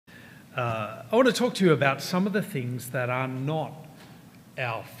I want to talk to you about some of the things that are not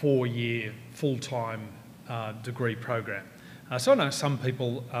our 4-year full-time degree program. So I know some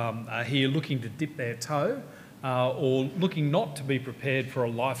people are here looking to dip their toe or looking not to be prepared for a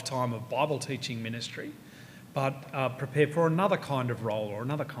lifetime of Bible teaching ministry, but prepared for another kind of role or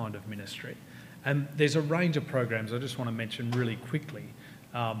another kind of ministry. And there's a range of programs I just want to mention really quickly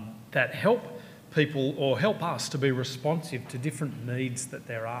that help people or help us to be responsive to different needs that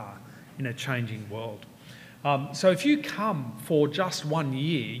there are in a changing world. So if you come for just 1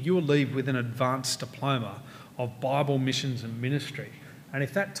 year, you'll leave with an advanced diploma of Bible missions and ministry. And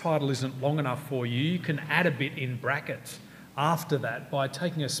if that title isn't long enough for you, you can add a bit in brackets after that by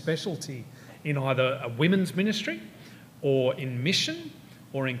taking a specialty in either a women's ministry or in mission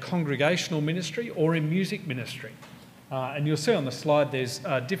or in congregational ministry or in music ministry. And you'll see on the slide there's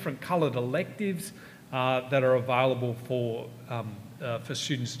different coloured electives that are available for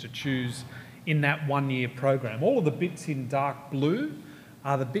students to choose in that 1 year program. All of the bits in dark blue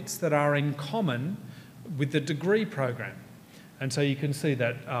are the bits that are in common with the degree program. And so you can see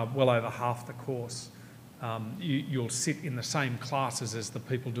that well over half the course you'll sit in the same classes as the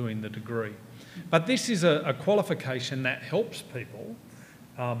people doing the degree. But this is a qualification that helps people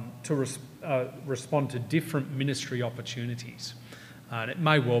to respond to different ministry opportunities. And it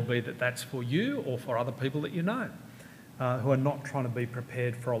may well be that that's for you or for other people that you know who are not trying to be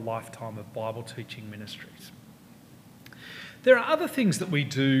prepared for a lifetime of Bible teaching ministries. There are other things that we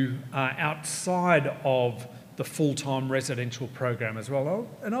do outside of the full-time residential program as well.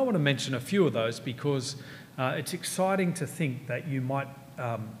 And I want to mention a few of those because it's exciting to think that you might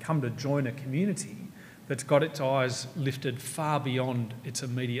come to join a community that's got its eyes lifted far beyond its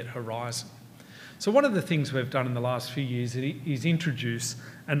immediate horizon. So one of the things we've done in the last few years is introduce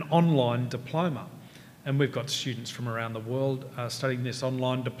an online diploma. And we've got students from around the world studying this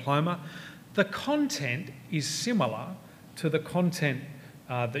online diploma. The content is similar to the content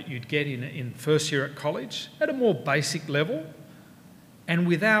that you'd get in first year at college at a more basic level and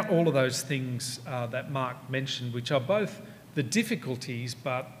without all of those things that Mark mentioned, which are both the difficulties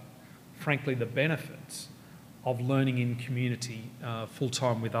but frankly the benefits of learning in community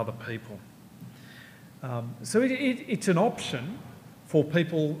full-time with other people. So it's an option for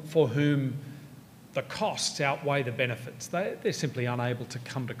people for whom the costs outweigh the benefits. They're simply unable to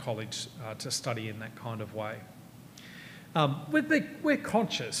come to college to study in that kind of way. We're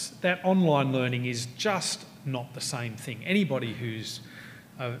conscious that online learning is just not the same thing. Anybody who's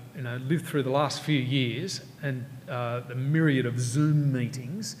lived through the last few years and the myriad of Zoom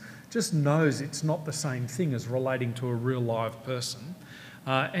meetings just knows it's not the same thing as relating to a real live person.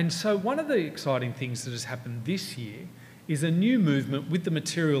 And so one of the exciting things that has happened this year is a new movement with the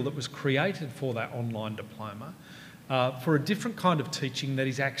material that was created for that online diploma for a different kind of teaching that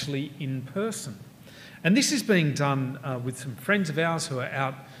is actually in person. And this is being done with some friends of ours who are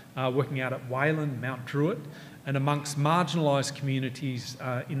out working out at Wayland, Mount Druitt, and amongst marginalised communities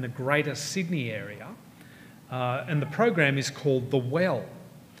in the Greater Sydney area. And the program is called The Well.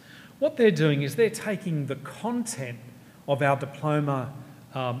 What they're doing is they're taking the content of our diploma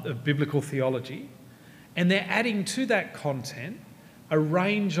of biblical theology and they're adding to that content a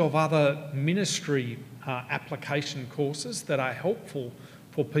range of other ministry application courses that are helpful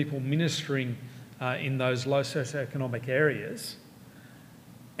for people ministering in those low socioeconomic areas.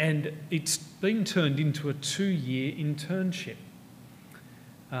 And it's been turned into a 2-year internship.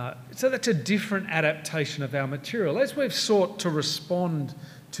 So that's a different adaptation of our material. As we've sought to respond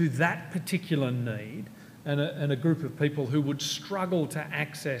to that particular need and a group of people who would struggle to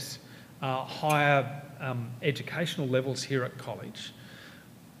access higher educational levels here at college,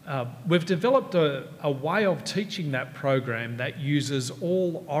 we've developed a way of teaching that program that uses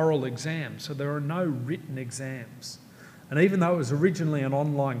all oral exams, so there are no written exams. And even though it was originally an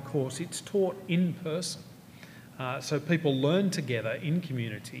online course, it's taught in person. So people learn together in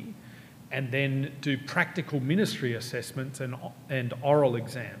community and then do practical ministry assessments and oral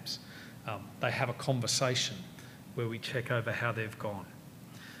exams. They have a conversation where we check over how they've gone.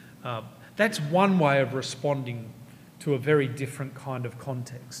 That's one way of responding to a very different kind of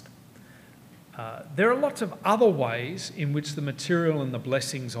context. There are lots of other ways in which the material and the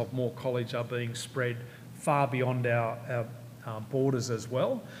blessings of Moore College are being spread far beyond our borders as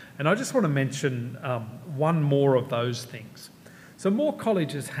well. And I just want to mention one more of those things. So Moore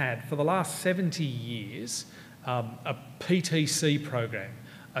College has had, for the last 70 years, a PTC program,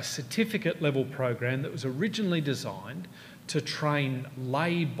 a certificate level program that was originally designed to train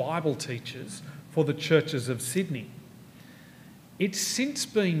lay Bible teachers for the churches of Sydney. It's since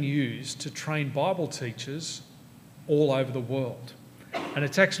been used to train Bible teachers all over the world. And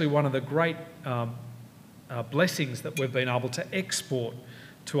it's actually one of the great blessings that we've been able to export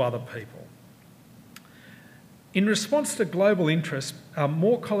to other people. In response to global interest,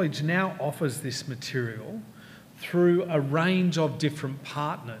 Moore College now offers this material through a range of different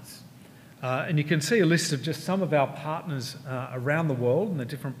partners. And you can see a list of just some of our partners around the world and the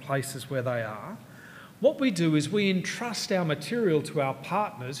different places where they are. What we do is we entrust our material to our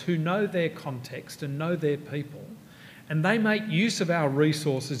partners who know their context and know their people, and they make use of our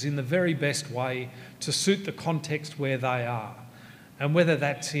resources in the very best way to suit the context where they are. And whether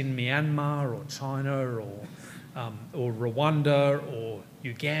that's in Myanmar or China or Rwanda or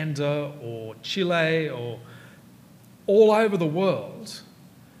Uganda or Chile or all over the world,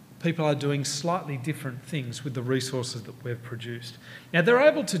 people are doing slightly different things with the resources that we've produced. Now, they're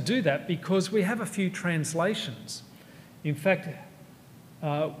able to do that because we have a few translations. In fact,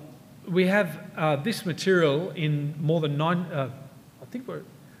 we have this material in more than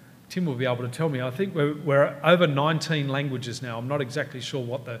Tim will be able to tell me, I think we're over 19 languages now. I'm not exactly sure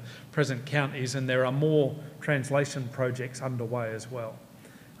what the present count is, and there are more translation projects underway as well.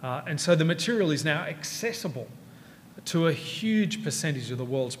 And so the material is now accessible to a huge percentage of the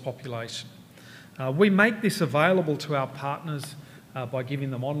world's population. We make this available to our partners by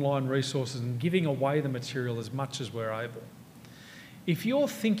giving them online resources and giving away the material as much as we're able. If you're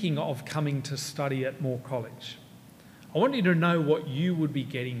thinking of coming to study at Moore College, I want you to know what you would be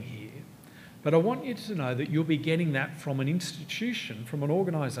getting here, but I want you to know that you'll be getting that from an institution, from an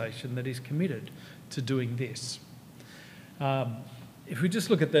organisation that is committed to doing this. If we just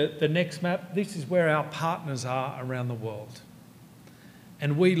look at the next map, this is where our partners are around the world.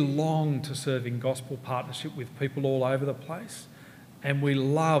 And we long to serve in gospel partnership with people all over the place, and we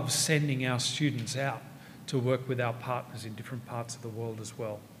love sending our students out to work with our partners in different parts of the world as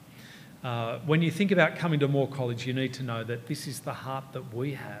well. When you think about coming to Moore College, you need to know that this is the heart that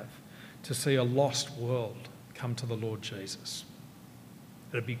we have to see a lost world come to the Lord Jesus.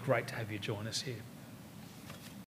 It'd be great to have you join us here.